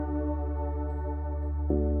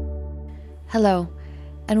Hello,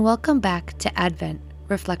 and welcome back to Advent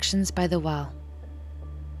Reflections by the Well.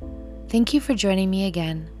 Thank you for joining me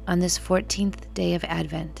again on this 14th day of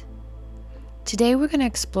Advent. Today we're going to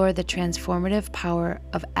explore the transformative power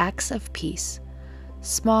of acts of peace,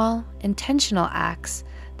 small, intentional acts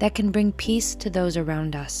that can bring peace to those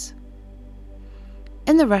around us.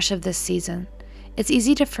 In the rush of this season, it's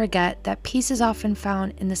easy to forget that peace is often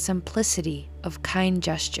found in the simplicity of kind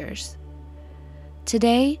gestures.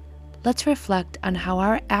 Today, let's reflect on how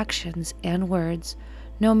our actions and words,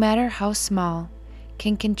 no matter how small,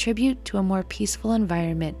 can contribute to a more peaceful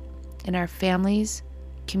environment in our families,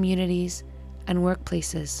 communities, and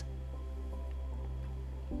workplaces.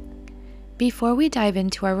 Before we dive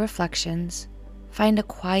into our reflections, find a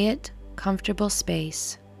quiet, comfortable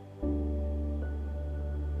space.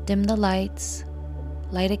 Dim the lights,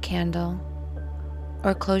 light a candle,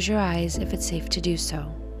 or close your eyes if it's safe to do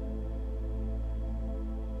so.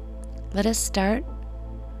 Let us start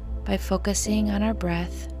by focusing on our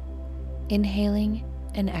breath, inhaling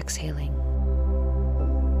and exhaling.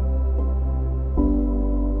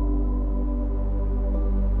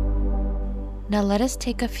 Now let us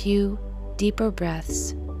take a few deeper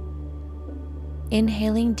breaths,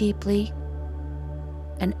 inhaling deeply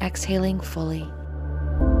and exhaling fully.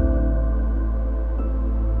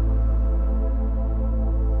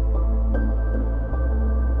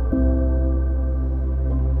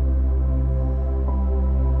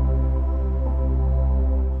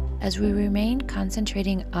 As we remain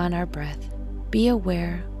concentrating on our breath, be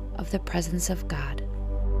aware of the presence of God.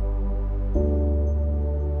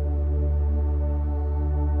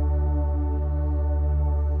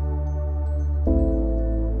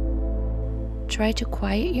 Try to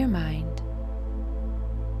quiet your mind,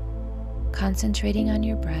 concentrating on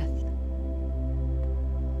your breath,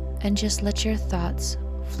 and just let your thoughts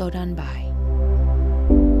float on by.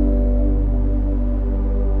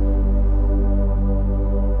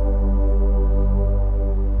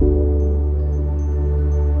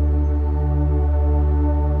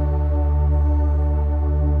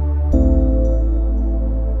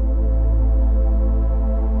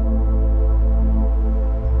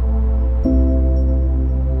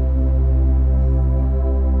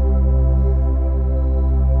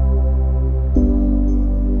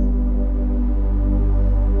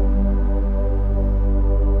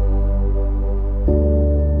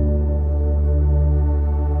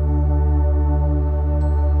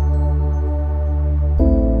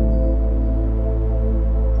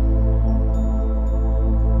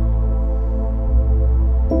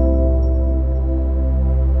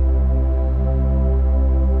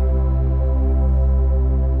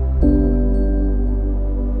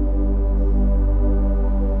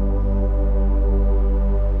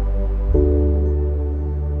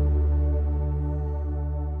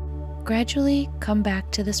 Gradually come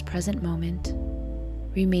back to this present moment,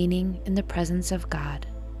 remaining in the presence of God.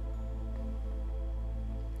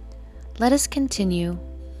 Let us continue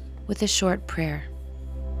with a short prayer.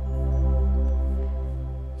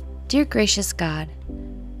 Dear gracious God,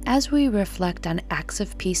 as we reflect on acts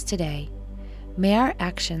of peace today, may our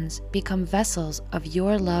actions become vessels of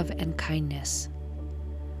your love and kindness.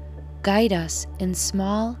 Guide us in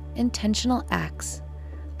small, intentional acts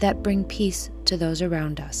that bring peace to those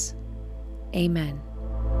around us. Amen.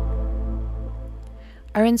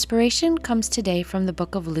 Our inspiration comes today from the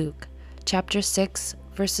book of Luke, chapter 6,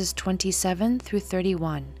 verses 27 through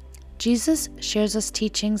 31. Jesus shares us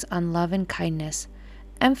teachings on love and kindness,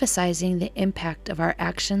 emphasizing the impact of our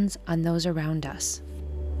actions on those around us.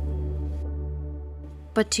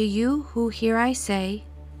 But to you who hear I say,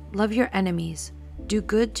 love your enemies, do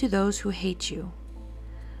good to those who hate you.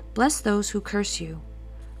 Bless those who curse you.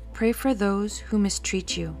 Pray for those who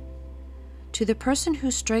mistreat you. To the person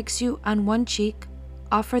who strikes you on one cheek,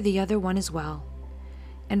 offer the other one as well.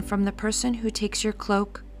 And from the person who takes your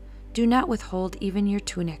cloak, do not withhold even your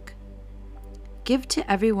tunic. Give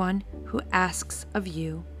to everyone who asks of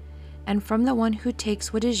you, and from the one who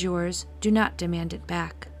takes what is yours, do not demand it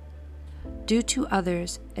back. Do to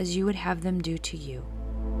others as you would have them do to you.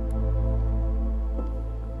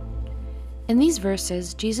 In these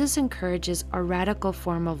verses, Jesus encourages a radical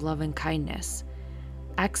form of love and kindness,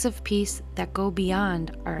 acts of peace that go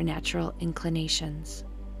beyond our natural inclinations.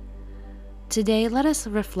 Today, let us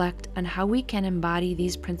reflect on how we can embody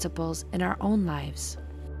these principles in our own lives.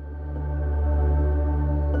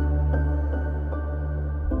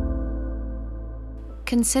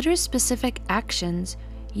 Consider specific actions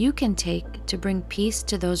you can take to bring peace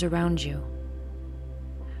to those around you.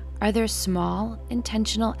 Are there small,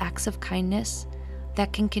 intentional acts of kindness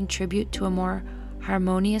that can contribute to a more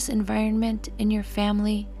harmonious environment in your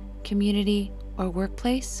family, community, or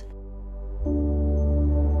workplace?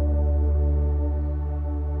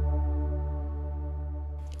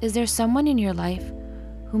 Is there someone in your life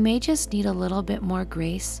who may just need a little bit more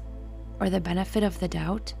grace or the benefit of the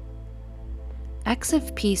doubt? Acts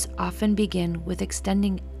of peace often begin with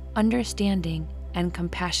extending understanding and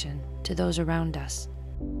compassion to those around us.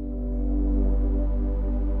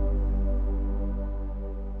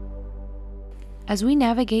 As we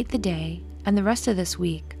navigate the day and the rest of this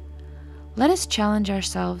week, let us challenge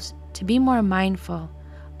ourselves to be more mindful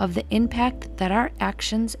of the impact that our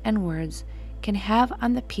actions and words can have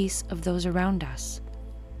on the peace of those around us.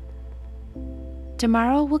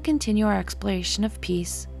 Tomorrow we'll continue our exploration of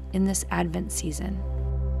peace in this Advent season.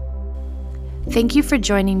 Thank you for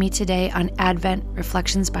joining me today on Advent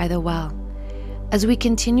Reflections by the Well. As we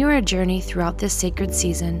continue our journey throughout this sacred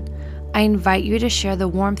season, I invite you to share the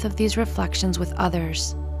warmth of these reflections with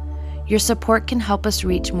others. Your support can help us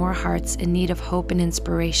reach more hearts in need of hope and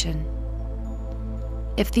inspiration.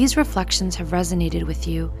 If these reflections have resonated with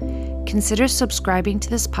you, consider subscribing to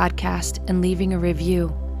this podcast and leaving a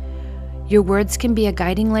review. Your words can be a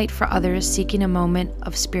guiding light for others seeking a moment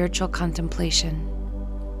of spiritual contemplation.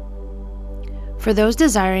 For those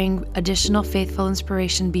desiring additional faithful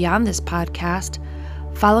inspiration beyond this podcast,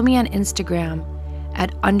 follow me on Instagram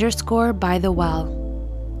at _bythewell.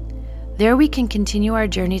 There we can continue our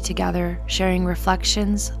journey together, sharing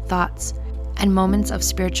reflections, thoughts, and moments of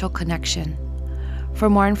spiritual connection. For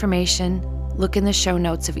more information, look in the show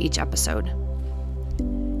notes of each episode.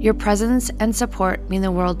 Your presence and support mean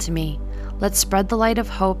the world to me. Let's spread the light of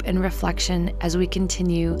hope and reflection as we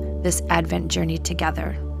continue this Advent journey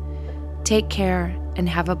together. Take care and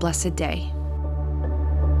have a blessed day.